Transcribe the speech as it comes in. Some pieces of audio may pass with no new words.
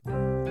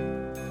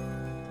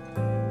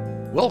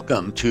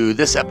Welcome to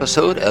this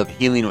episode of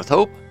Healing with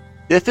Hope,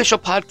 the official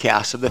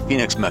podcast of the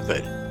Phoenix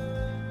Method.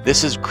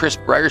 This is Chris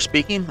Breyer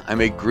speaking. I'm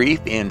a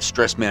grief and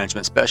stress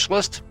management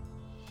specialist,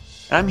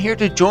 and I'm here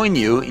to join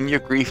you in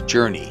your grief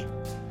journey.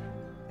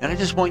 And I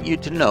just want you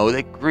to know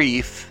that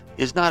grief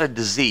is not a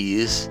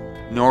disease,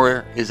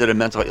 nor is it a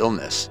mental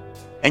illness.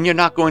 And you're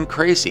not going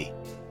crazy.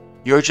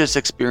 You're just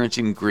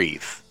experiencing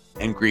grief,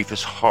 and grief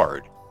is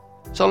hard.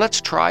 So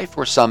let's try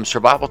for some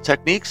survival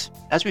techniques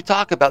as we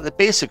talk about the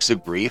basics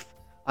of grief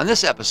on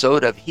this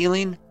episode of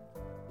Healing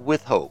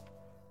with Hope.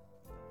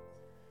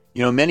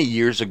 You know, many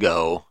years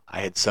ago,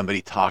 I had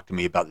somebody talk to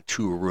me about the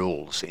 2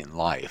 rules in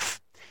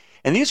life.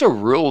 And these are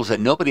rules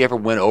that nobody ever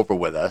went over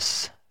with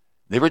us.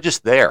 They were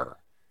just there.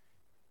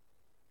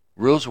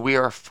 Rules we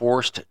are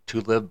forced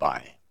to live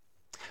by.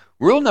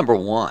 Rule number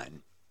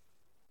 1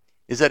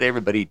 is that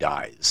everybody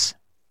dies.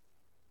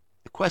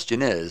 The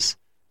question is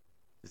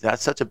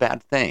that such a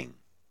bad thing?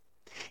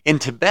 In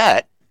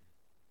Tibet,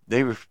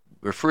 they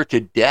refer to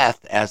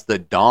death as the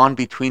dawn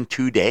between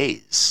 2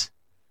 days.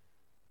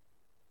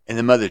 And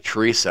then Mother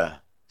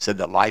Teresa said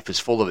that life is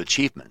full of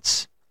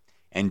achievements,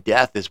 and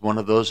death is one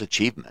of those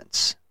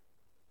achievements.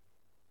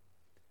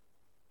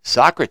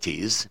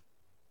 Socrates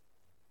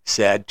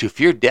said, "To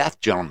fear death,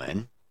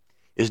 gentlemen,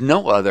 is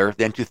no other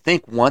than to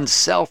think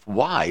oneself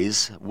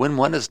wise when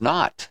one is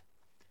not.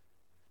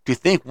 To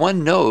think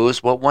one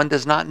knows what one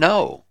does not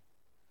know.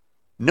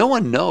 No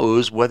one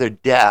knows whether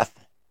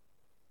death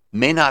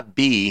may not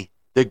be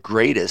the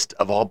greatest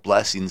of all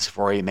blessings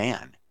for a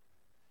man.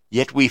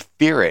 Yet we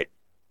fear it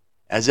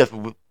as if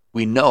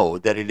we know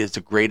that it is the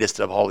greatest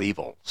of all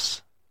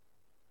evils."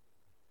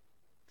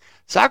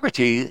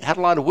 Socrates had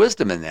a lot of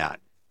wisdom in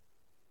that.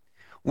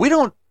 We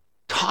don't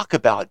talk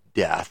about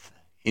death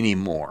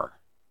anymore.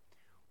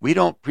 We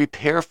don't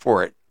prepare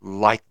for it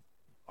like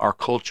our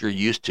culture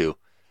used to.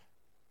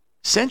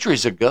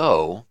 Centuries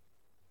ago,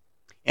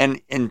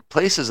 and in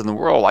places in the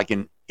world, like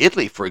in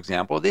Italy, for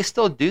example, they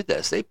still do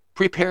this. They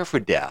prepare for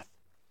death.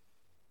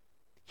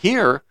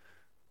 Here,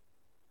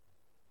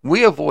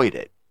 we avoid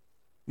it.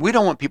 We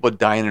don't want people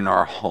dying in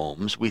our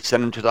homes. We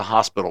send them to the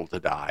hospital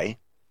to die,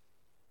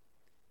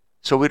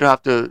 so we don't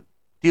have to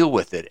deal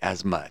with it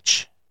as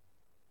much.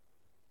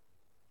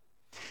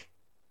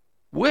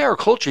 Where our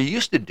culture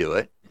used to do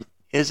it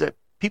is that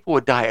people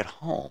would die at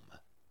home.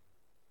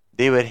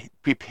 They would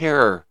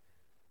prepare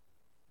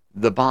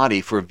the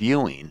body for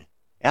viewing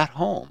at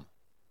home.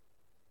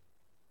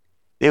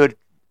 They would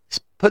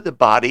put the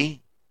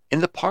body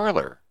in the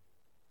parlor.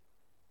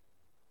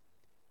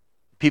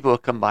 People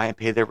would come by and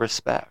pay their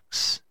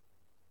respects.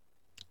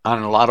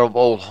 On a lot of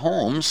old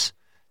homes,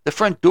 the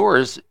front door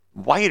is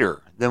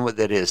wider than what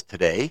it is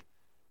today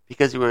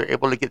because they were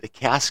able to get the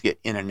casket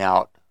in and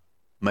out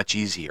much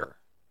easier.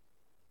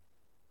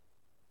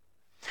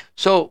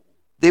 So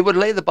they would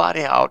lay the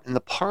body out in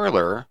the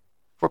parlor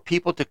for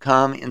people to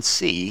come and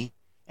see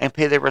and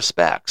pay their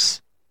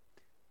respects.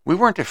 We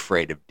weren't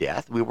afraid of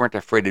death. We weren't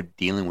afraid of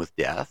dealing with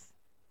death.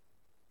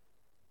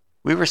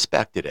 We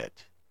respected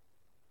it.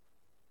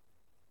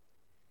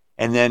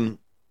 And then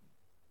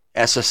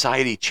as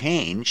society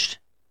changed,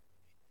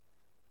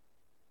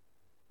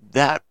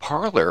 that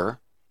parlor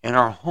in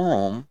our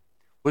home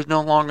was no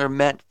longer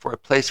meant for a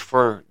place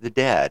for the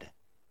dead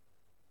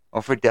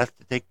or for death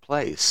to take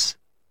place.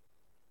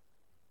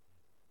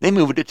 They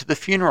moved it to the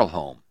funeral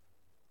home.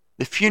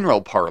 The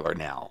funeral parlor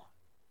now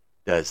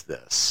does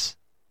this.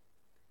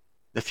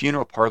 The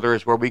funeral parlor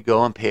is where we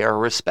go and pay our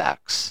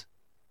respects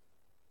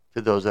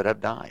to those that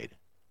have died.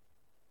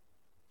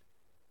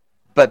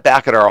 But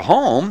back at our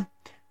home,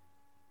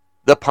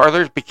 the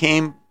parlors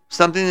became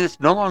something that's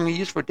no longer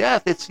used for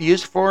death. It's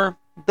used for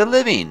the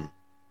living.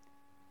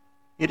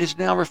 It is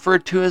now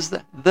referred to as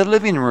the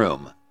living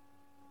room.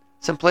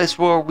 Some place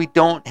where we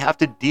don't have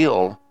to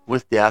deal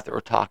with death or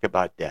talk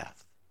about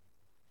death.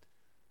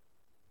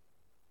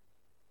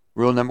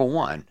 Rule number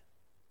 1,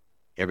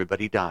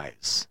 everybody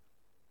dies.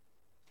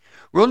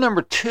 Rule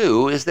number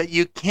 2 is that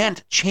you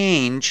can't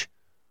change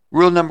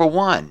rule number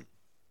 1.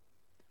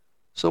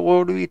 So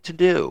what are we to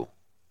do?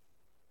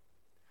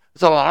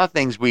 There's a lot of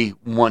things we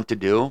want to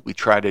do, we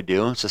try to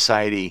do.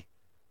 Society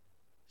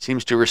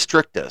seems to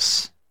restrict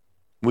us.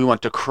 We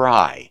want to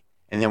cry,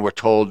 and then we're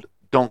told,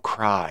 don't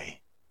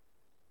cry.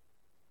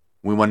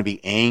 We want to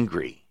be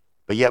angry,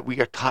 but yet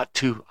we are taught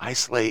to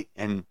isolate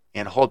and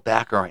hold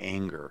back our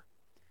anger.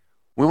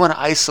 We want to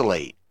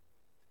isolate.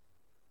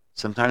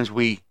 Sometimes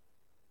we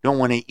don't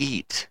want to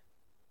eat,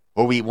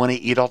 or we want to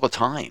eat all the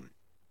time.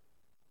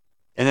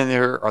 And then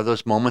there are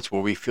those moments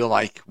where we feel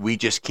like we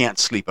just can't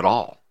sleep at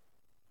all.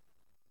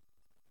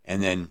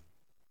 And then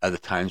other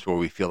times where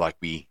we feel like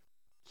we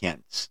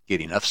can't get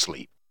enough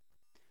sleep.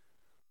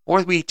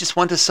 Or we just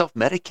want to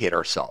self-medicate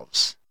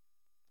ourselves,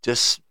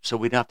 just so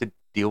we don't have to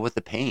deal with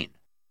the pain.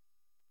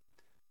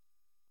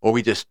 Or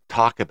we just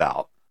talk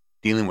about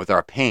dealing with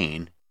our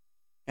pain,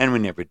 and we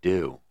never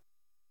do.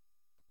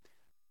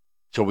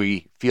 So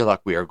we feel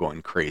like we are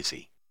going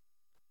crazy.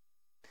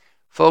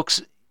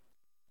 Folks,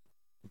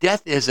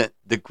 death isn't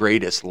the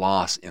greatest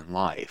loss in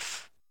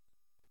life.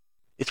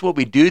 It's what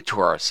we do to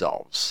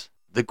ourselves.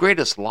 The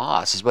greatest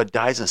loss is what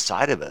dies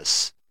inside of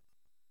us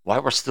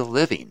while we're still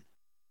living.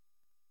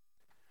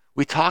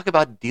 We talk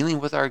about dealing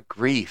with our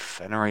grief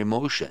and our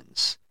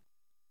emotions,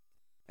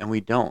 and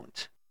we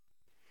don't.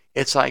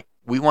 It's like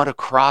we want to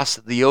cross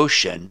the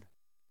ocean,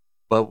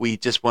 but we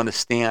just want to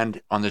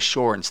stand on the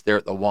shore and stare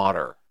at the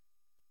water.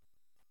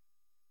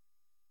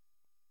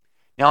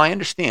 Now, I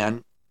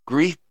understand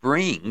grief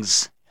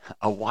brings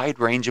a wide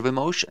range of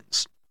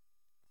emotions.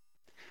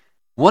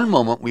 One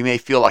moment we may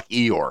feel like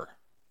Eeyore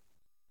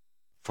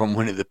from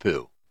Winnie the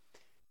Pooh.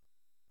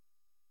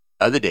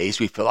 Other days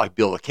we feel like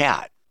Bill the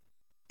Cat,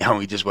 and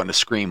we just want to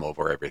scream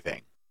over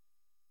everything.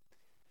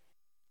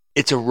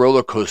 It's a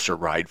roller coaster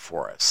ride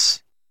for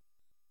us.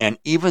 And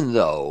even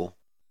though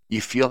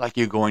you feel like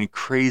you're going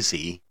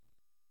crazy,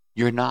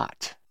 you're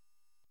not.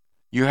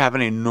 You're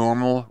having a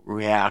normal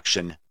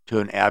reaction to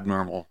an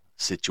abnormal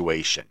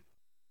situation.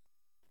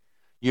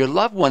 Your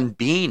loved one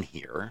being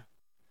here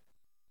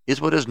is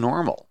what is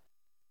normal.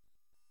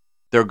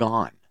 They're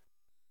gone.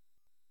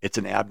 It's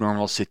an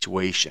abnormal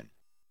situation.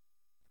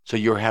 So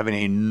you're having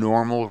a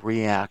normal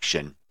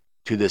reaction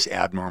to this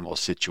abnormal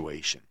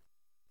situation.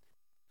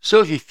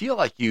 So if you feel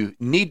like you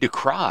need to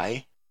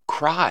cry,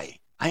 cry.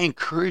 I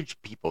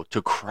encourage people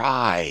to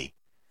cry.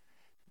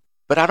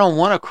 But I don't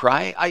want to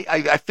cry.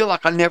 I feel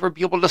like I'll never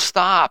be able to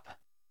stop.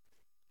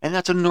 And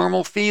that's a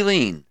normal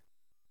feeling.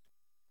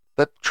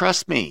 But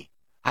trust me,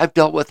 I've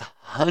dealt with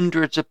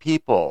hundreds of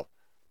people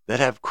that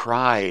have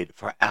cried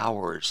for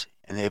hours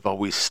and they've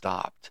always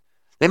stopped.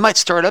 They might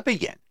start up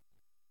again,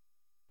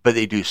 but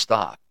they do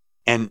stop.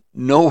 And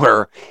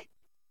nowhere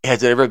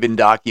has it ever been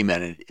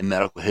documented in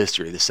medical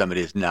history that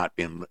somebody has not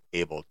been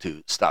able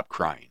to stop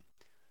crying.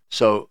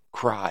 So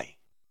cry.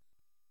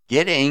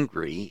 Get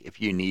angry if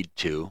you need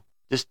to.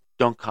 Just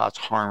don't cause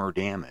harm or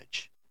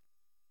damage.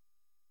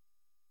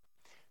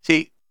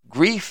 See,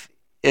 grief,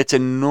 it's a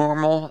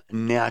normal,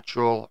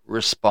 natural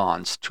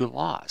response to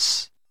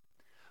loss.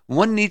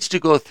 One needs to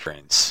go through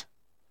it.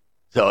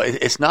 So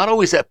it's not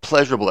always a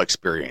pleasurable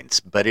experience,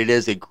 but it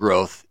is a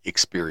growth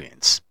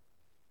experience.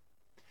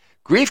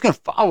 Grief can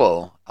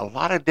follow a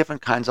lot of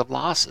different kinds of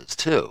losses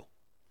too.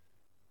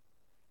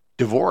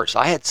 Divorce.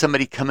 I had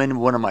somebody come in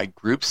one of my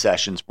group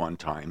sessions one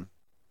time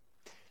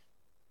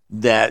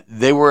that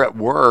they were at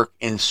work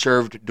and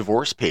served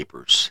divorce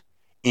papers,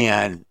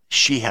 and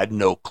she had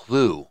no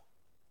clue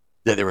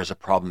that there was a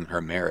problem in her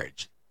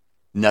marriage,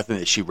 nothing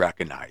that she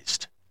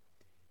recognized.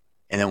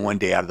 And then one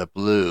day out of the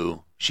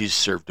blue, she's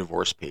served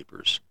divorce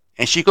papers.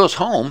 And she goes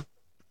home,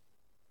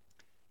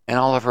 and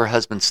all of her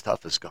husband's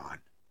stuff is gone.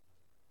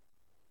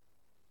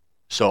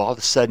 So all of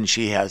a sudden,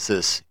 she has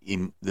this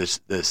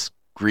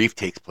grief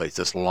takes place,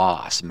 this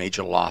loss,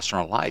 major loss in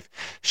her life.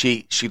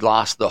 She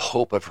lost the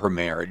hope of her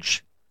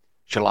marriage.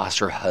 She lost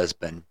her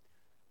husband.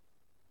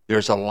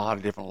 There's a lot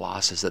of different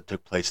losses that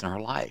took place in her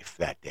life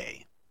that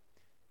day.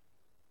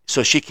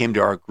 So she came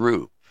to our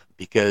group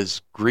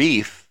because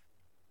grief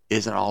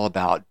isn't all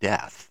about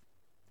death.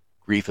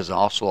 Grief is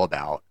also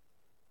about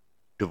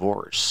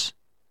divorce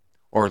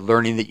or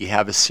learning that you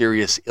have a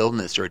serious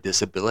illness or a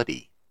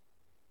disability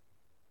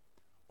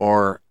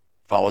or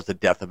follows the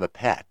death of a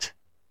pet.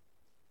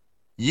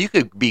 You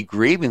could be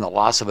grieving the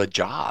loss of a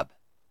job.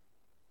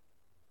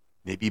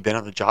 Maybe you've been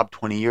on the job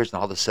 20 years and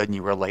all of a sudden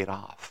you were laid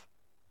off.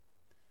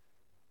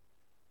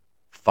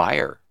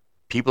 Fire.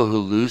 People who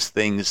lose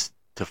things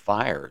to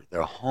fire,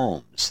 their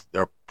homes,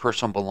 their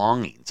personal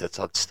belongings, it's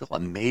still a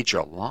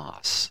major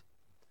loss.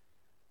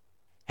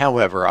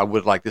 However, I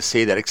would like to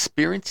say that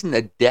experiencing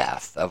the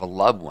death of a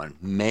loved one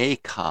may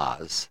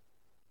cause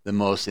the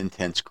most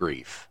intense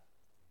grief.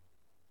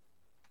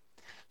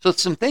 So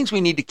some things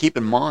we need to keep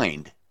in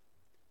mind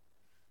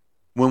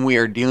when we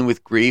are dealing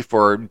with grief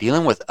or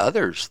dealing with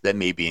others that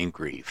may be in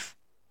grief.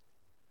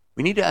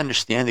 We need to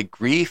understand that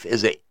grief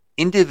is an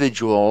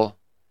individual,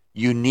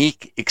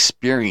 unique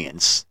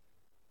experience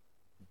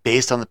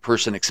based on the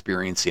person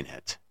experiencing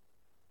it.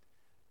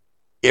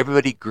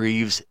 Everybody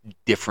grieves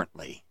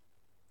differently.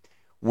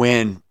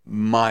 When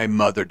my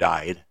mother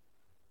died,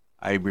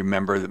 I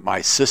remember that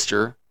my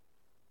sister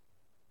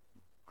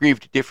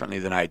grieved differently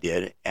than I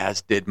did,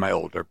 as did my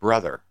older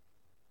brother.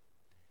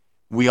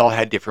 We all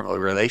had different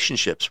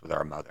relationships with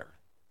our mother,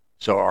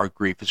 so our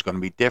grief is going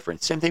to be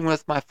different. Same thing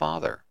with my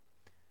father.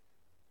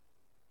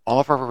 All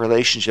of our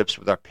relationships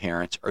with our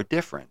parents are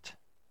different,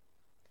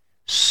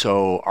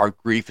 so our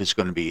grief is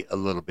going to be a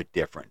little bit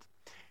different.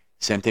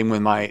 Same thing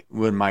when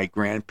my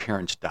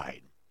grandparents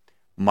died.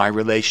 My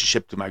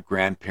relationship to my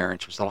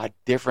grandparents was a lot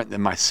different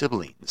than my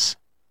siblings,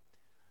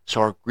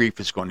 so our grief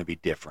is going to be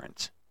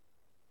different.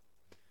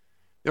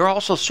 There are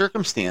also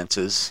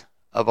circumstances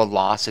of a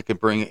loss that can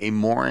bring a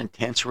more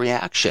intense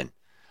reaction.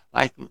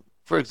 Like,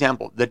 for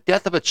example, the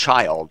death of a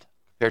child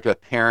compared to a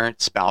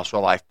parent, spouse,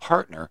 or life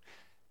partner.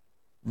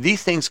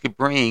 These things could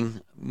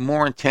bring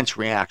more intense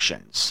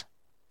reactions.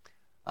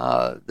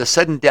 The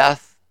sudden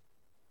death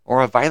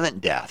or a violent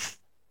death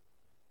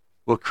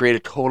will create a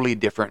totally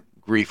different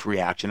grief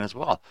reaction as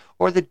well.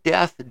 Or the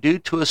death due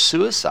to a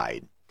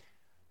suicide.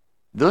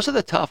 Those are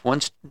the tough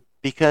ones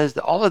because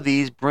all of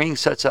these bring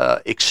such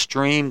a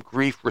extreme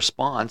grief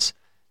response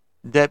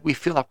that we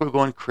feel like we're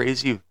going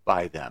crazy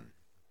by them.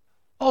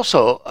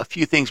 Also, a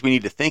few things we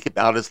need to think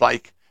about is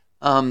like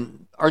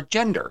our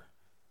gender.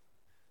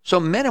 So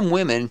men and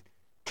women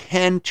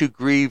tend to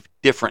grieve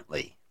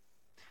differently.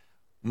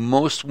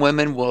 Most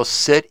women will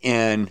sit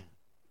and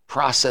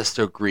process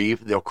their grief.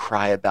 They'll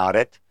cry about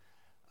it.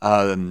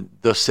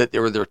 They'll sit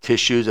there with their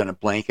tissues and a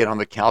blanket on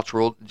the couch,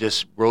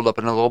 just rolled up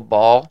in a little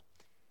ball,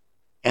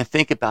 and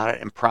think about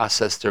it and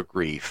process their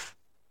grief.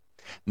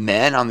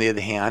 Men, on the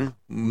other hand,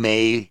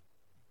 may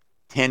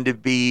tend to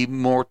be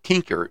more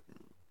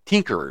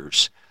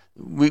tinkerers.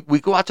 We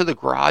go out to the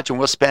garage and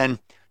we'll spend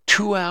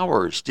 2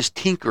 hours just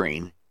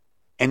tinkering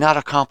and not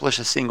accomplish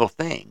a single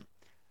thing.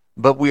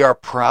 But we are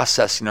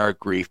processing our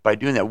grief by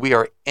doing that. We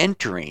are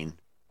entering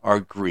our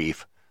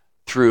grief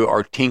through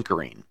our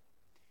tinkering.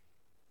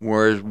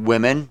 Whereas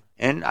women,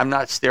 and I'm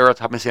not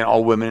stereotyping saying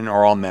all women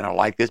or all men are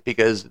like this,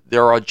 because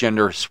there are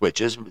gender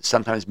switches.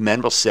 Sometimes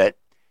men will sit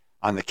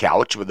on the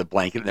couch with a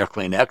blanket and their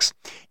Kleenex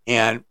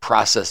and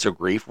process their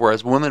grief,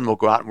 whereas women will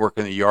go out and work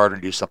in the yard or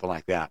do something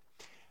like that.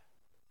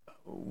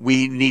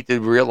 We need to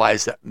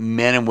realize that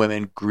men and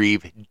women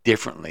grieve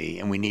differently,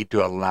 and we need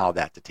to allow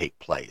that to take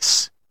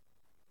place.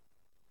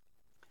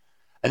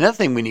 Another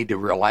thing we need to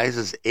realize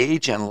is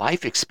age and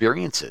life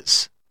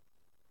experiences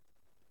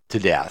to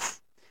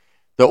death.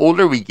 The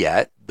older we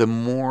get, the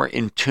more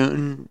in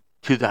tune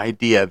to the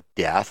idea of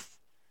death.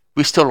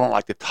 We still don't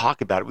like to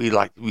talk about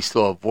it. We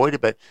still avoid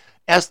it, but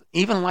as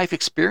even life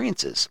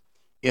experiences,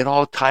 it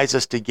all ties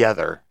us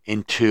together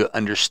into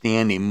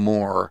understanding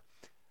more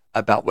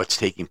about what's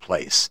taking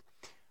place.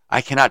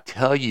 I cannot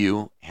tell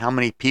you how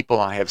many people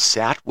I have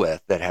sat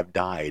with that have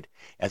died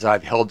as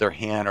I've held their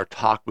hand or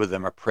talked with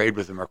them or prayed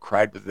with them or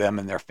cried with them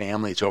and their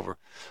families over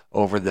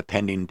the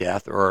pending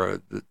death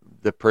or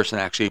the person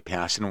actually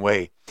passing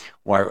away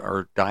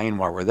or dying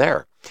while we're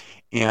there.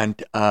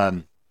 And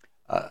I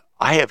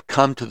have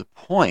come to the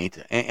point,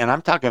 and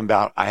I'm talking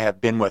about I have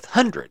been with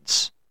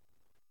hundreds,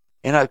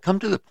 and I've come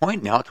to the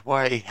point now to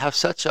where I have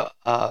such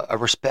a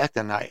respect,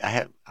 and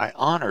I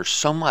honor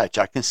so much.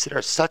 I consider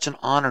it such an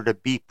honor to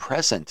be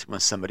present when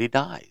somebody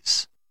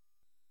dies.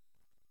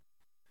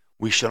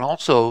 We should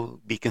also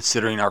be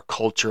considering our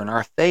culture and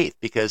our faith,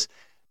 because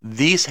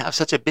these have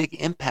such a big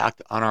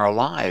impact on our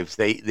lives.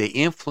 They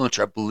influence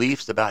our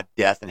beliefs about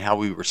death and how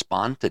we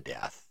respond to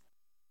death.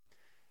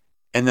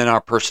 And then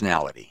our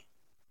personality.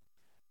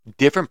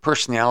 Different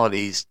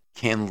personalities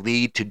can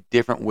lead to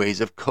different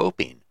ways of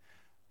coping.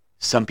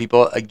 Some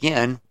people,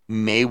 again,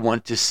 may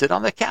want to sit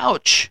on the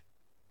couch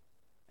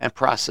and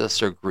process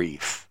their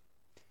grief,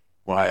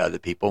 while other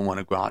people want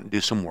to go out and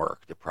do some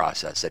work to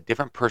process it.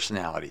 Different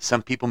personalities.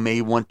 Some people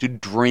may want to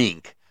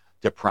drink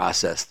to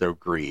process their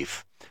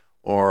grief,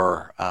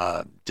 or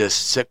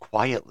just sit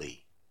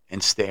quietly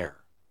and stare.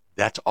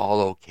 That's all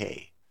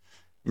okay.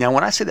 Now,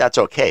 when I say that's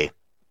okay,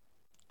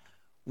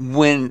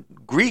 when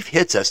grief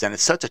hits us and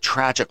it's such a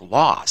tragic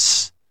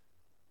loss,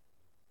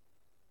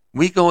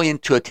 we go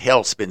into a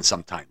tailspin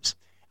sometimes.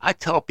 I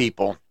tell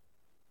people,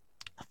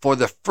 for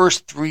the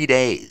first 3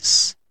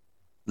 days,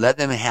 let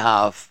them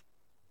have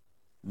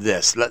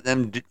this. Let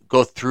them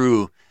go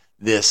through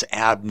this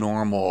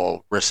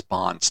abnormal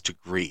response to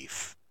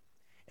grief.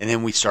 And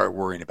then we start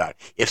worrying about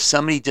it. If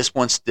somebody just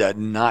wants to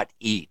not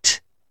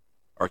eat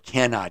or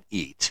cannot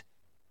eat,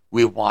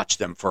 we watch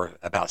them for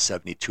about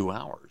 72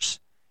 hours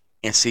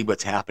and see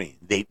what's happening.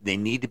 They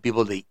need to be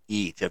able to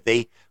eat. If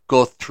they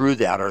go through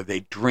that, or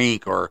they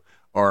drink or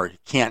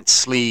can't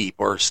sleep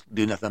or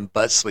do nothing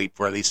but sleep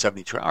for at least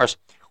 72 hours,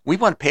 we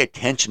want to pay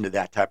attention to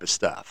that type of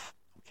stuff,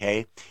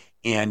 okay?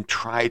 And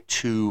try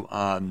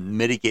to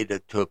mitigate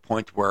it to a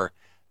point where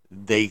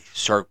they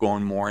start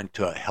going more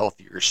into a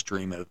healthier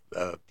stream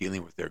of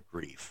dealing with their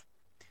grief.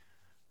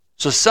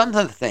 So some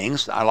of the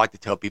things I like to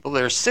tell people,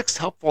 there are 6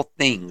 helpful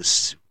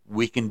things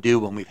we can do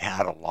when we've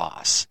had a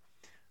loss.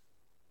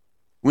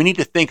 We need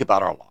to think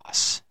about our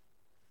loss,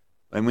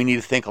 and we need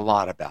to think a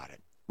lot about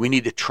it. We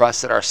need to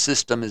trust that our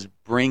system is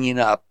bringing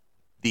up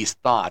these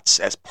thoughts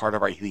as part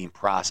of our healing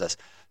process.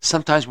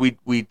 Sometimes we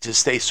just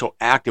stay so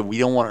active, we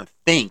don't want to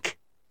think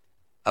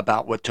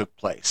about what took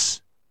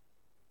place.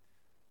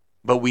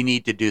 But we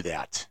need to do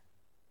that.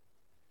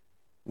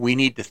 We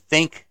need to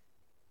think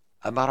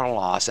about our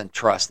loss and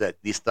trust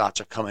that these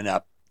thoughts are coming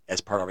up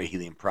as part of our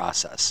healing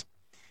process.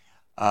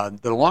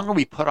 The longer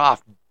we put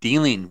off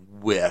dealing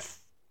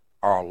with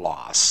our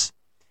loss,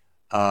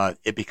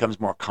 it becomes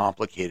more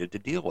complicated to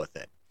deal with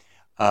it.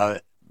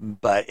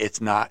 But it's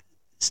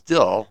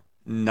still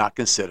not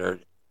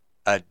considered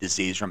a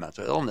disease or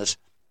mental illness.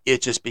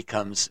 It just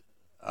becomes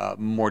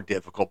more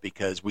difficult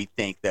because we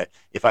think that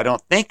if I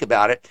don't think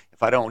about it,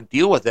 if I don't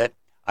deal with it,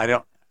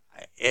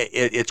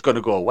 it's going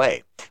to go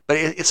away. But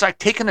it's like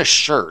taking a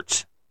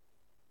shirt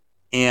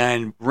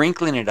and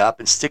wrinkling it up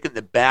and sticking it in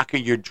the back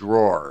of your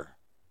drawer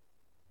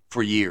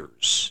for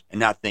years and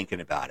not thinking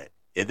about it.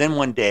 And then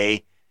one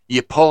day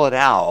you pull it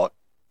out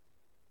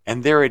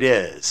and there it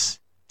is,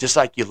 just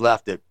like you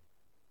left it,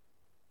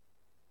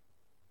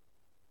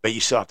 but you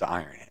still have to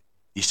iron it.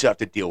 You still have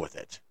to deal with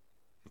it.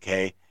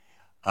 Okay?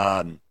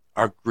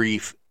 Our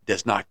grief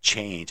does not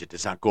change. It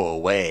does not go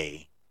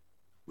away.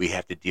 We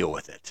have to deal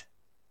with it.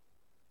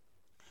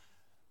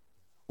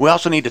 We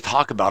also need to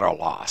talk about our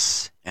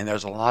loss. And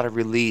there's a lot of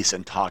release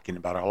in talking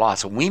about our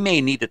loss. And we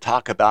may need to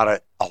talk about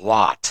it a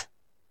lot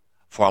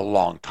for a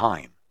long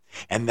time.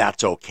 And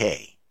that's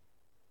okay.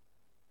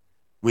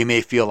 We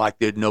may feel like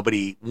that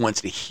nobody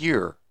wants to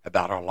hear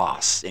about our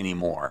loss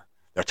anymore.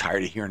 They're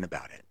tired of hearing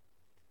about it.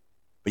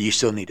 But you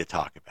still need to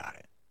talk about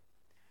it.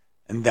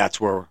 And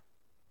that's where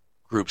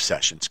group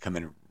sessions come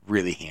in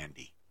really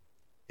handy,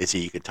 is that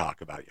you can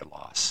talk about your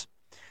loss.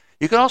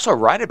 You can also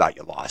write about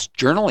your loss.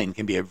 Journaling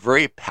can be a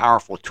very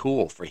powerful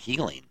tool for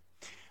healing.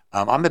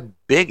 I'm a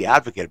big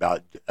advocate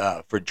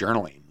for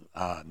journaling.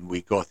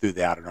 We go through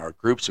that in our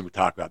groups, and we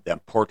talk about the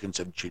importance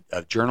of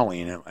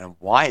journaling and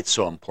why it's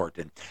so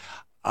important.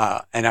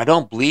 And I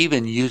don't believe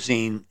in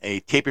using a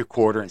tape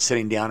recorder and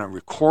sitting down and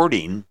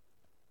recording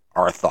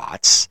our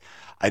thoughts.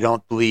 I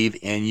don't believe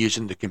in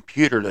using the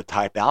computer to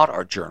type out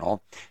our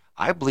journal.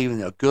 I believe in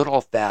the good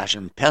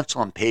old-fashioned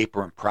pencil and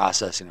paper and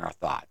processing our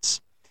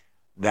thoughts.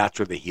 That's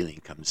where the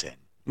healing comes in.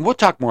 And we'll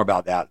talk more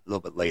about that a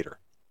little bit later.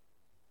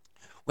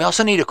 We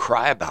also need to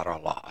cry about our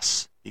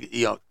loss.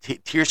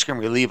 Tears can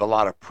relieve a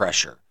lot of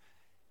pressure,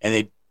 and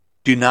they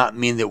do not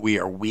mean that we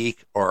are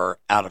weak or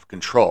out of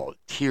control.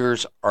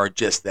 Tears are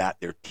just that.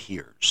 They're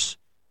tears.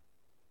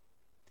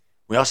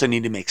 We also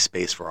need to make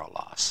space for our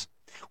loss.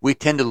 We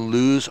tend to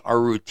lose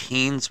our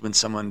routines when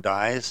someone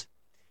dies,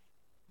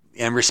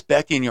 and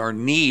respecting your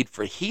need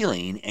for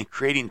healing and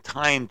creating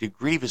time to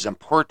grieve is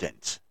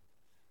important.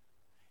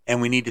 And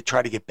we need to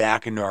try to get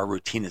back into our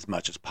routine as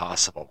much as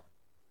possible.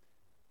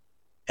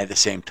 At the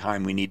same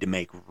time, we need to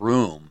make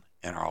room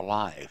in our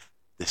life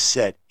to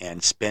sit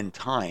and spend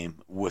time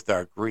with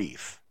our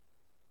grief.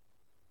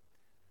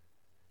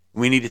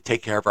 We need to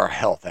take care of our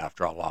health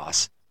after a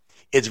loss.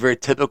 It's very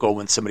typical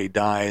when somebody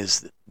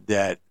dies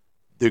that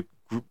the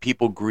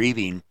people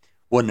grieving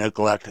will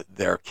neglect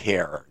their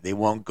care. They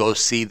won't go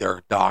see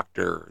their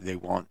doctor.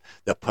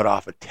 They'll put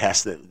off a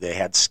test that they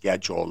had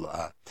scheduled,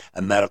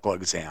 a medical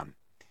exam.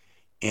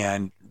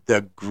 And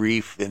the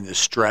grief and the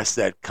stress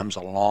that comes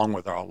along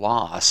with our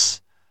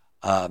loss,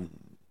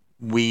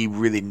 we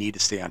really need to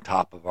stay on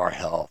top of our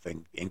health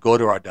and go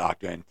to our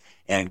doctor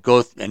and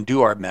go and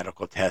do our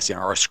medical testing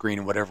or our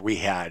screening, whatever we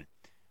had,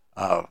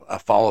 a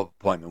follow-up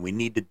appointment. We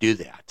need to do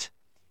that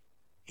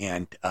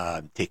and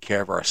take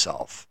care of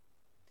ourselves.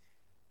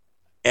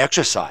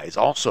 Exercise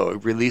also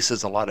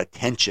releases a lot of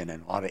tension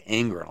and a lot of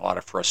anger and a lot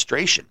of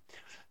frustration.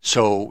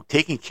 So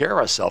taking care of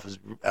ourselves is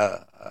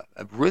a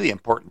really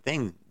important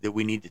thing that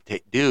we need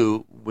to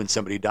do when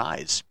somebody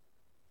dies.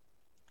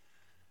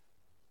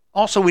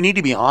 Also, we need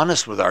to be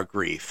honest with our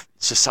grief.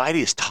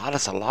 Society has taught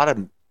us a lot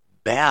of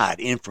bad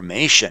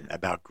information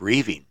about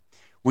grieving.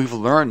 We've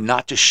learned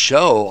not to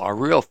show our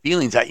real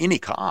feelings at any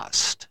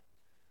cost.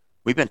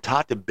 We've been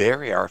taught to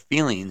bury our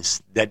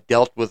feelings that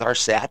dealt with our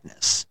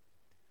sadness.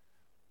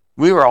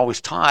 We were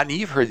always taught, and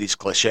you've heard these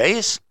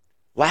cliches,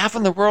 laugh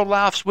and the world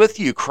laughs with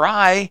you,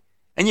 cry,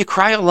 and you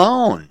cry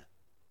alone.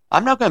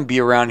 I'm not going to be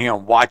around here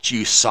and watch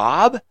you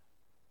sob.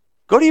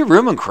 Go to your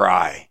room and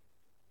cry.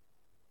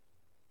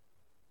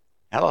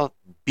 How about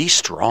be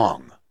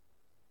strong?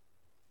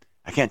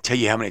 I can't tell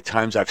you how many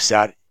times I've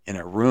sat in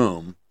a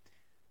room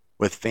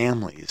with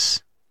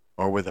families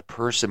or with a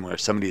person where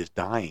somebody is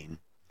dying,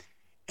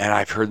 and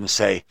I've heard them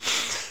say,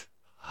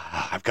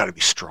 I've got to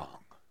be strong.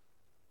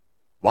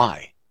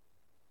 Why?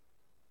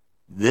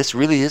 This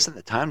really isn't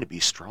the time to be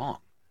strong.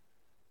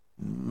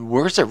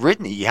 Where's it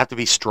written that you have to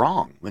be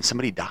strong when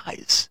somebody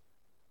dies?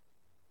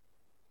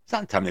 It's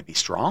not the time to be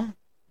strong.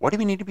 What do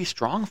we need to be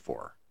strong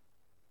for?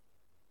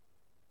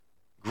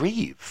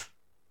 Grieve.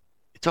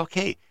 It's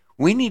okay.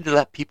 We need to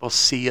let people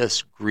see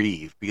us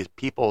grieve because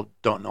people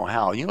don't know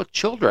how.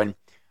 Children,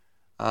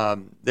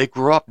 they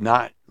grow up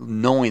not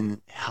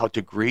knowing how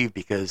to grieve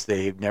because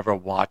they've never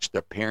watched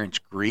their parents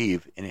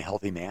grieve in a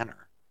healthy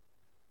manner.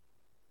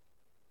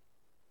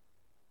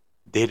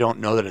 They don't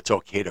know that it's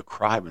okay to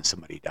cry when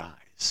somebody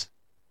dies.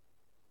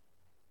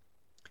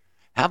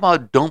 How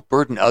about don't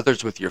burden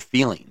others with your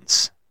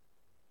feelings?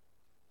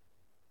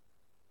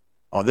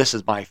 Oh, this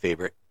is my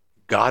favorite.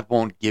 God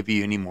won't give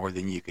you any more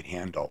than you can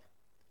handle.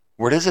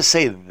 Where does it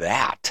say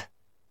that?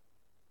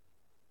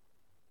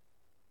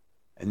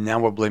 And now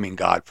we're blaming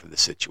God for the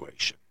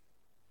situation.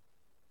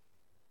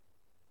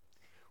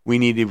 We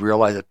need to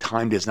realize that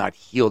time does not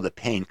heal the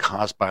pain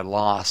caused by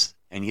loss,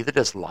 and neither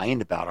does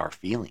lying about our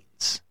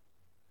feelings.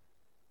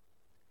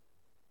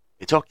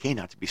 It's okay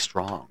not to be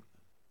strong.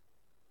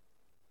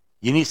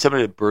 You need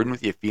somebody to burden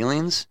with your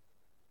feelings?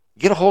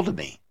 Get a hold of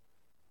me.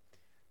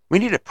 We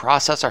need to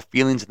process our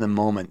feelings in the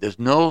moment. There's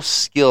no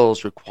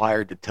skills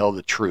required to tell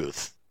the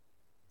truth.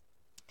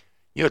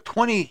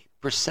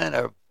 20%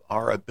 of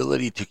our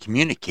ability to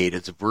communicate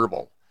is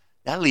verbal.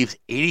 That leaves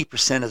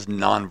 80% as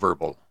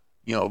nonverbal.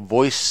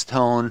 Voice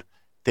tone,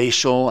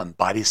 facial, and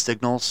body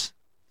signals.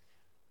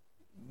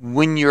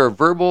 When your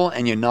verbal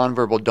and your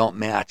nonverbal don't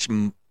match,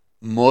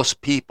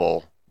 most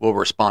people will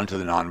respond to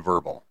the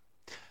nonverbal.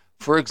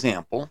 For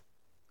example,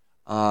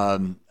 a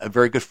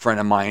very good friend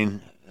of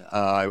mine,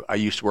 I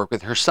used to work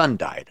with, her son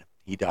died.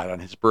 He died on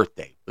his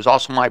birthday. It was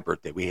also my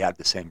birthday. We had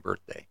the same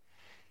birthday.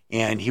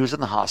 And he was in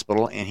the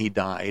hospital, and he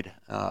died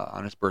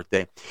on his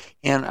birthday.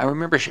 And I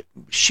remember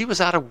she was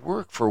out of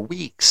work for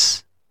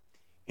weeks.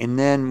 And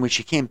then when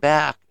she came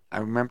back, I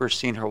remember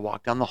seeing her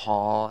walk down the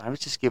hall. I was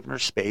just giving her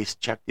space,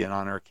 checked in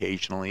on her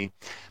occasionally.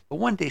 But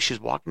one day she was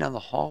walking down the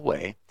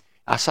hallway.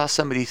 I saw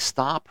somebody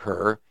stop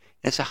her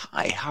and say,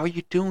 "Hi, how are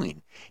you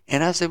doing?"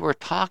 And as they were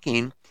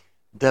talking,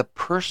 the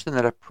person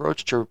that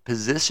approached her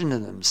positioned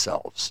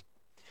themselves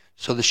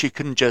so that she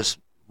couldn't just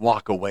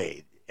walk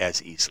away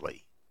as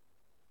easily.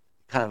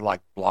 Kind of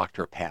like blocked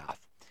her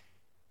path.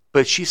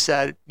 But she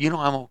said,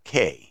 "I'm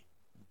okay."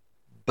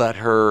 But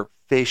her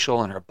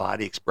facial and her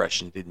body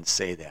expression didn't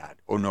say that,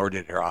 or nor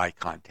did her eye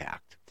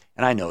contact.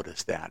 And I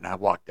noticed that, and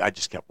I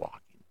just kept walking.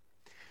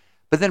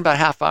 But then about a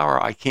half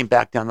hour, I came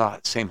back down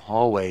that same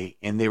hallway,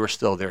 and they were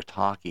still there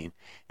talking.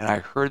 And I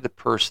heard the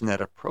person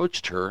that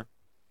approached her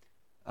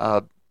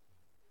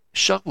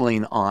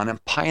shoveling on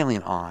and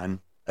piling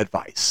on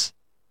advice.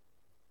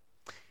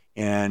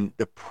 And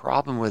the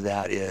problem with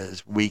that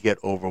is we get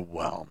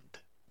overwhelmed,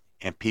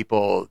 and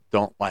people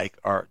don't like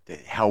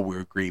how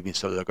we're grieving,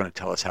 so they're going to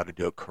tell us how to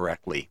do it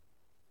correctly.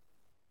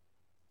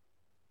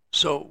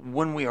 So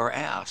when we are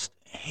asked,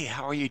 "Hey,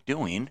 how are you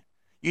doing?"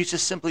 you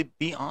just simply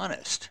be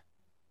honest.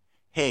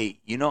 "Hey,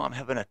 I'm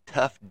having a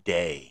tough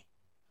day.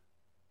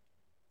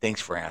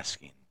 Thanks for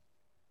asking."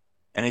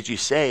 And as you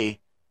say,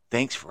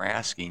 "Thanks for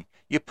asking,"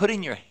 you're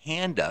putting your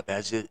hand up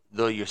as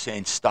though you're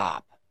saying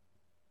stop.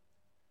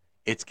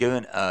 It's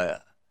given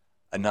a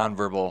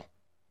nonverbal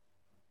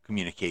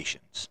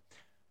communications.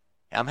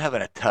 "I'm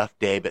having a tough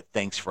day, but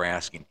thanks for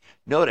asking."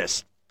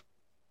 Notice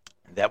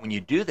that when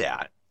you do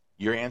that,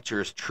 your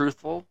answer is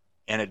truthful,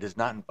 and it does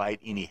not invite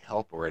any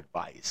help or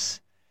advice.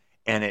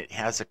 And it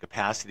has the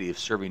capacity of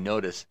serving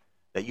notice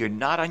that you're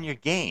not on your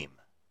game.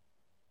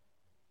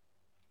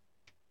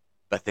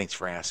 But thanks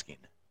for asking.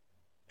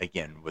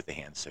 Again, with the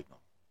hand signal.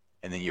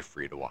 And then you're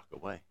free to walk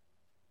away.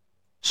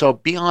 So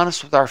be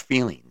honest with our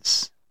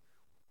feelings.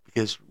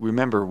 Because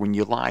remember, when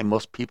you lie,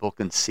 most people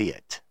can see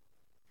it.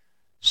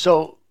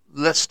 So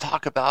let's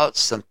talk about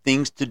some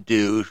things to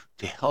do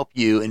to help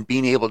you in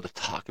being able to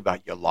talk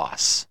about your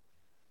loss.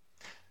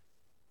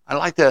 I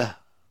like to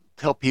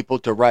tell people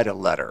to write a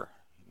letter.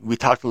 We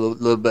talked a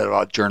little bit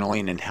about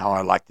journaling and how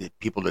I like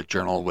people to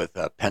journal with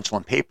a pencil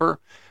and paper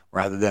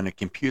rather than a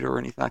computer or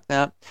anything like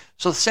that.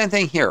 So the same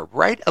thing here.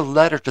 Write a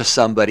letter to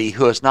somebody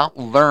who has not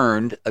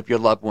learned of your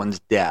loved one's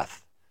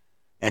death,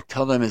 and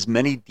tell them as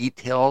many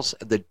details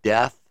of the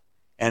death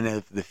and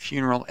of the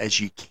funeral as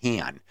you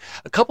can.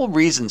 A couple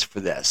reasons for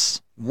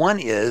this. One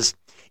is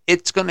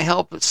it's going to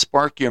help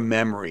spark your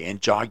memory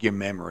and jog your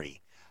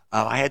memory.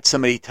 I had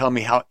somebody tell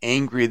me how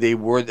angry they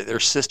were that their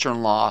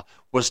sister-in-law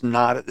was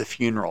not at the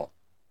funeral.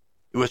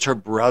 It was her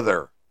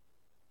brother.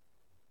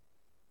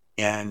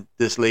 And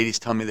this lady's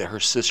telling me that her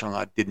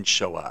sister-in-law didn't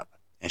show up.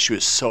 And she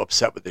was so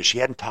upset with her. She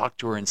hadn't talked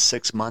to her in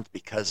 6 months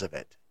because of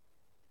it.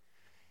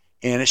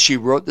 And as she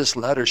wrote this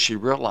letter, she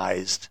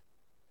realized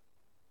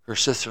her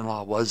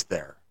sister-in-law was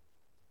there.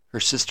 Her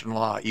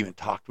sister-in-law even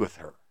talked with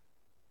her.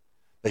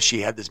 But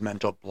she had this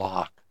mental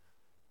block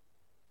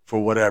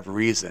for whatever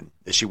reason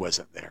that she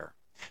wasn't there.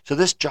 So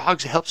this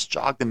helps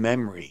jog the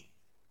memory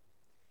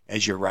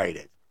as you write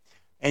it.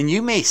 And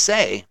you may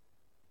say,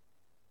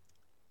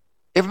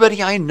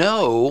 everybody I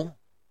know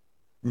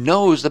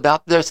knows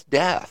about this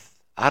death.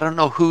 I don't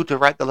know who to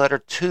write the letter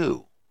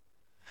to.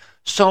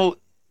 So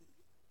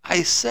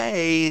I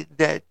say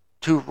that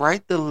to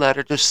write the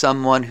letter to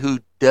someone who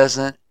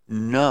doesn't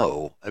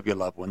know of your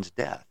loved one's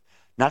death.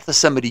 Not to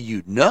somebody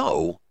you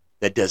know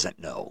that doesn't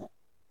know,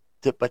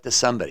 but to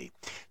somebody.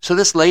 So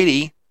this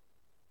lady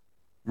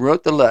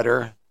wrote the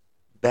letter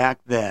back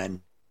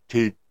then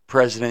to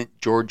President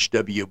George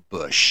W.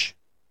 Bush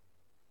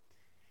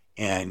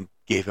and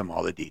gave him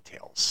all the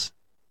details.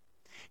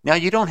 Now,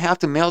 you don't have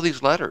to mail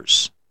these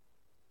letters.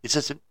 It's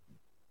just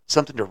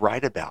something to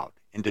write about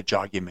and to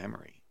jog your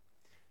memory.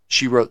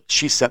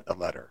 She sent the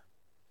letter.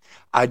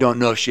 I don't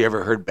know if she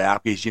ever heard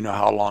back, because you know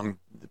how long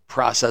the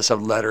process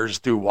of letters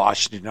through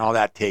Washington and all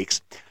that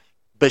takes.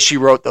 But she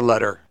wrote the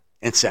letter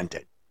and sent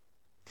it.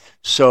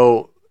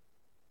 So,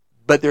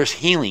 but there's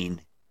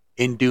healing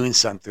in doing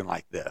something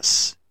like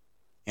this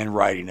and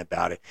writing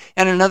about it.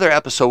 And in another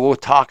episode, we'll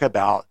talk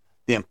about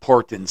the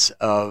importance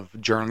of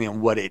journaling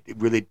and what it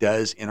really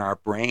does in our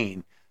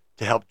brain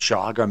to help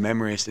jog our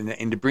memories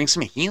and to bring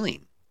some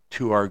healing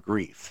to our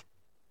grief.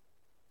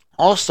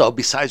 Also,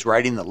 besides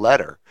writing the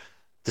letter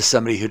to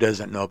somebody who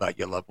doesn't know about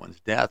your loved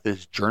one's death,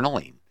 is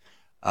journaling.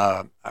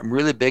 I'm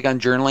really big on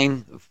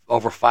journaling.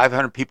 Over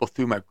 500 people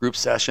through my group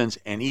sessions,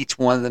 and each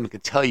one of them can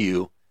tell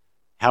you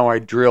how I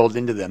drilled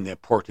into them the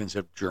importance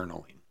of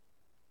journaling.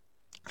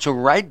 So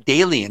write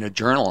daily in a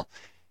journal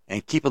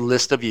and keep a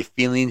list of your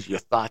feelings, your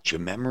thoughts, your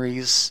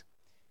memories.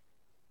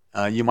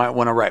 You might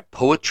want to write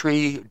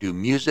poetry, do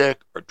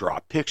music, or draw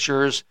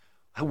pictures,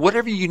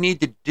 whatever you need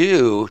to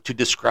do to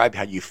describe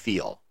how you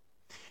feel.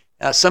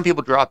 Some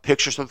people draw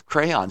pictures with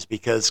crayons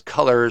because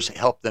colors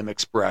help them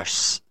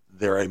express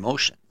their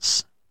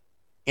emotions.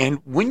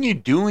 And when you're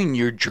doing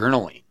your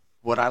journaling,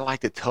 what I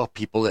like to tell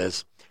people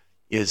is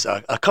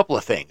a couple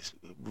of things.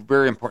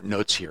 Very important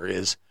notes here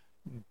is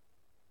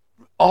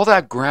all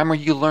that grammar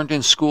you learned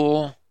in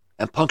school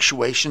and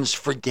punctuations,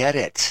 forget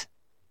it.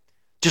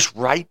 Just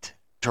write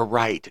to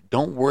write.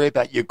 Don't worry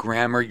about your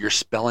grammar, your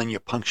spelling, your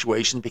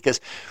punctuation, because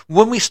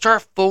when we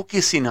start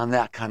focusing on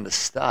that kind of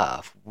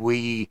stuff,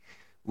 we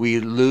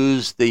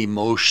lose the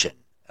emotion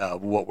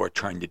of what we're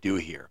trying to do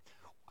here.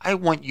 I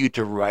want you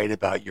to write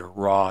about your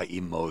raw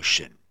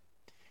emotion.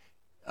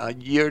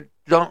 You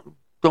don't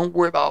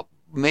worry about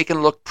making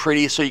it look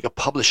pretty so you can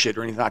publish it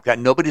or anything like that.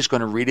 Nobody's going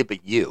to read it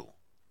but you.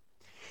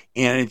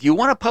 And if you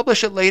want to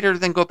publish it later,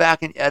 then go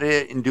back and edit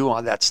it and do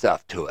all that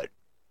stuff to it.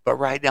 But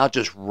right now,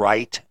 just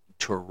write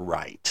to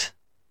write.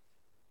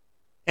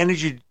 And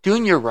as you're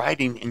doing your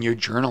writing and your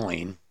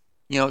journaling,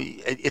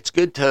 it's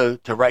good to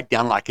write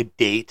down like a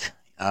date,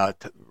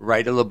 to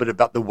write a little bit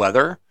about the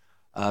weather,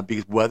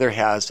 because weather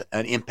has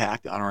an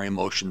impact on our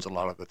emotions a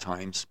lot of the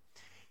times.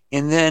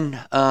 And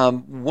then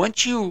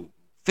once you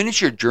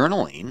finish your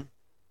journaling,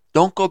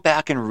 don't go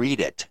back and read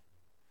it.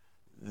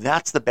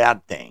 That's the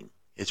bad thing.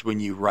 Is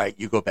when you write,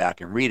 you go back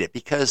and read it,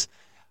 because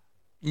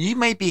you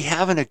may be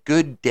having a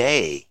good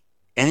day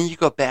and then you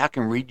go back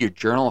and read your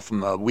journal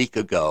from a week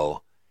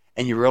ago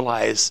and you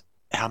realize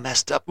how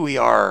messed up we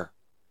are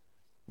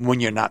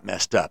when you're not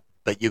messed up,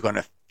 but you're going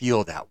to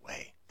feel that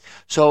way.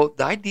 So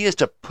the idea is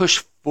to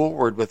push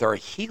forward with our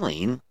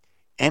healing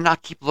and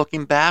not keep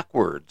looking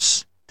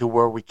backwards to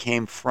where we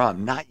came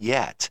from. Not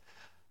yet.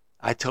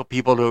 I tell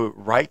people to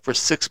write for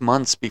 6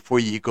 months before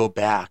you go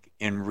back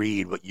and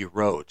read what you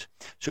wrote.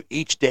 So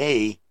each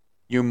day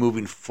you're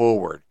moving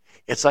forward.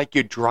 It's like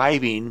you're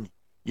driving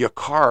your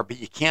car, but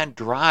you can't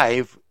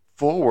drive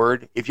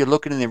forward if you're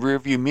looking in the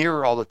rearview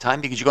mirror all the time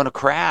because you're going to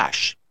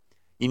crash.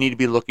 You need to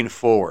be looking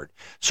forward.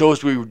 So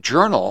as we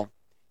journal,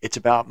 it's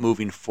about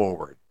moving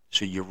forward.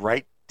 So you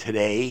write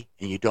today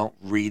and you don't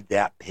read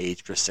that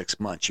page for 6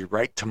 months. You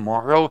write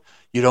tomorrow,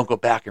 you don't go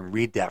back and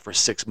read that for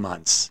 6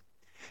 months.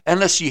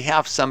 Unless you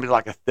have somebody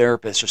like a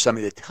therapist or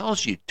somebody that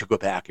tells you to go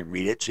back and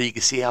read it so you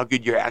can see how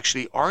good you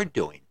actually are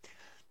doing.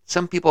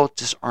 Some people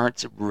just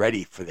aren't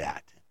ready for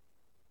that.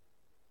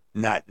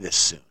 Not this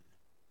soon.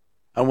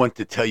 I want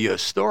to tell you a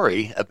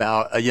story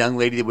about a young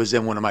lady that was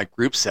in one of my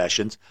group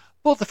sessions.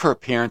 Both of her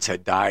parents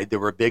had died. There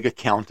were big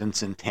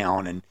accountants in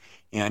town,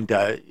 and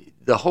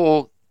the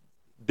whole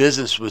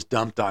business was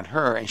dumped on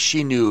her, and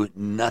she knew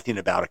nothing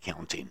about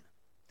accounting.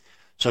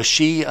 So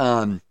she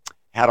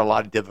had a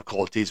lot of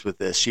difficulties with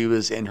this. She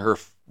was into her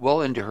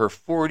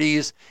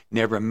 40s,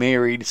 never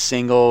married,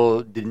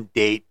 single, didn't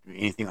date,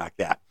 anything like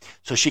that.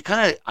 So she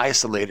kind of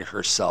isolated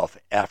herself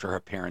after her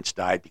parents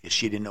died because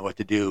she didn't know what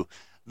to do,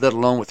 let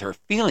alone with her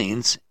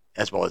feelings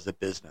as well as the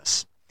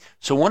business.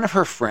 So one of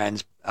her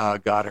friends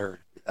got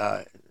her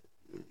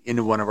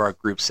into one of our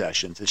group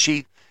sessions, and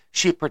she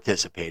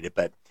participated,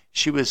 but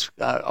she was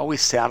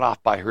always sat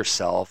off by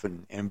herself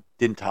and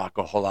didn't talk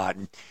a whole lot,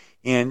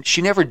 and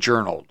she never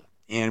journaled.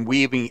 And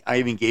I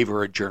even gave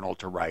her a journal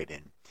to write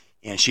in,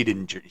 and she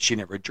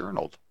never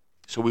journaled.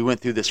 So we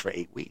went through this for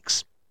 8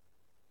 weeks.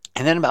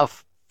 And then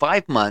about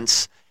 5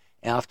 months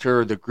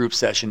after the group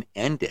session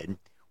ended,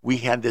 we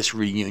had this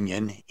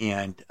reunion,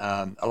 and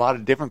a lot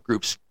of different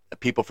groups,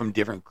 people from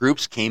different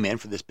groups came in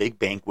for this big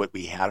banquet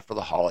we had for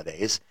the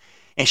holidays.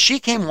 And she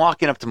came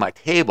walking up to my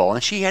table,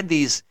 and she had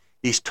these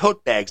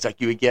tote bags like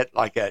you would get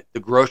like at the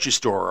grocery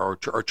store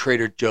or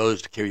Trader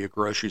Joe's to carry your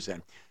groceries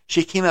in.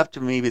 She came up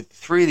to me with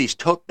 3 of these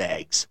tote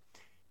bags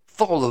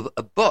full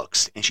of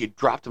books, and she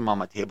dropped them on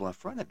my table in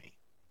front of me.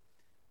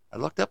 I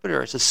looked up at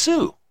her. I said,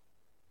 "Sue,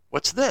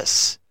 what's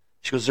this?"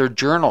 She goes, "They're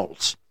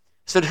journals."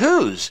 I said,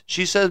 "Whose?"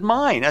 She said,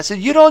 "Mine." I said,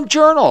 "You don't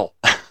journal."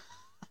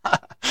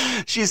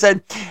 She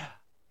said,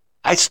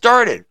 I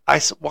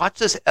watched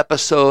this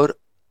episode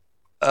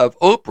of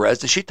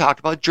Oprah's, and she talked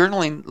about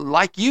journaling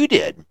like you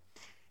did.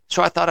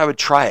 So I thought I would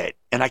try it,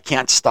 and I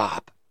can't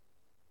stop.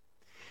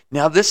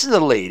 Now, this is a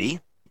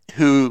lady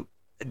who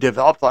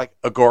developed like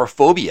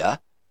agoraphobia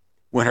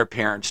when her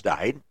parents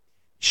died.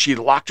 She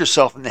locked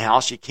herself in the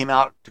house. She came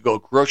out to go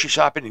grocery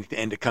shopping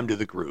and to come to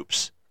the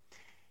groups.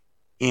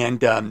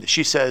 And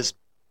she says,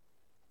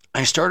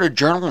 I started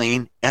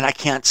journaling and I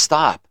can't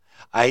stop.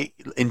 I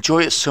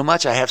enjoy it so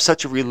much. I have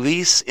such a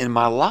release in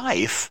my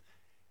life.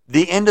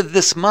 The end of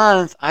this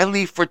month, I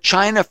leave for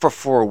China for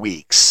 4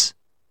 weeks.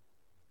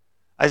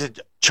 I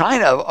said,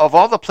 China, of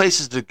all the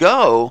places to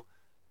go,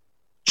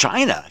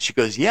 China. She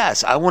goes,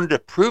 yes, I wanted to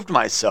prove to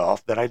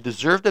myself that I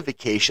deserved a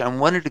vacation. I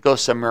wanted to go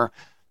somewhere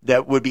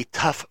that would be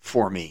tough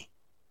for me.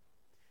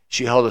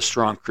 She held a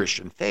strong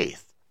Christian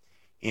faith.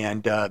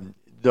 And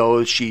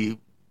though she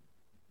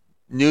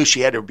knew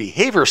she had to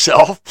behave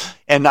herself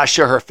and not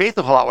show her faith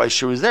a whole lot while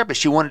she was there, but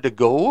she wanted to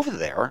go over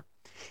there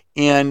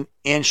and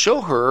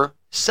show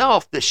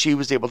herself that she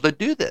was able to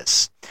do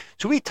this.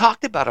 So we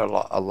talked about it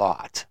a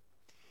lot.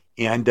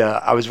 And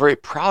I was very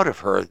proud of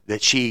her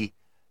that she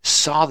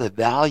saw the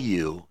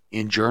value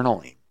in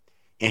journaling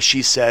And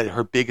she said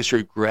her biggest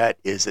regret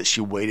is that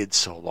she waited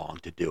so long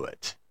to do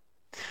it.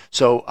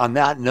 So on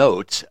that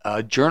note,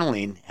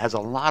 journaling has a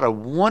lot of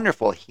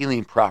wonderful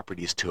healing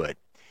properties to it.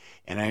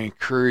 And I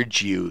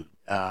encourage you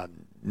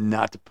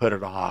not to put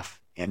it off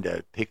and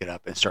to pick it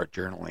up and start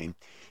journaling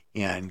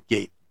and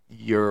get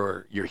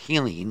your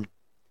healing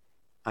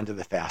onto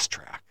the fast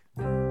track.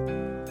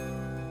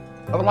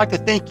 I would like to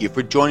thank you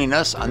for joining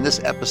us on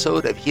this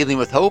episode of Healing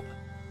with Hope.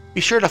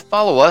 Be sure to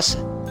follow us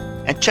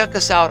and check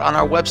us out on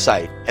our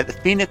website at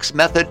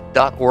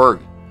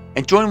thephoenixmethod.org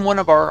and join one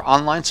of our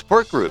online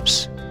support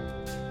groups.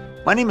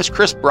 My name is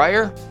Chris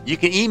Breyer. You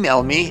can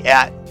email me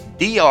at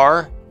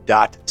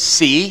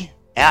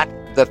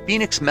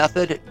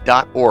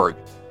dr.c@thephoenixmethod.org.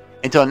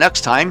 Until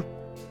next time,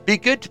 be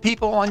good to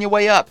people on your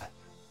way up,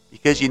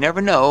 because you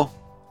never know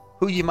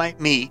who you might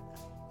meet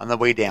on the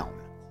way down.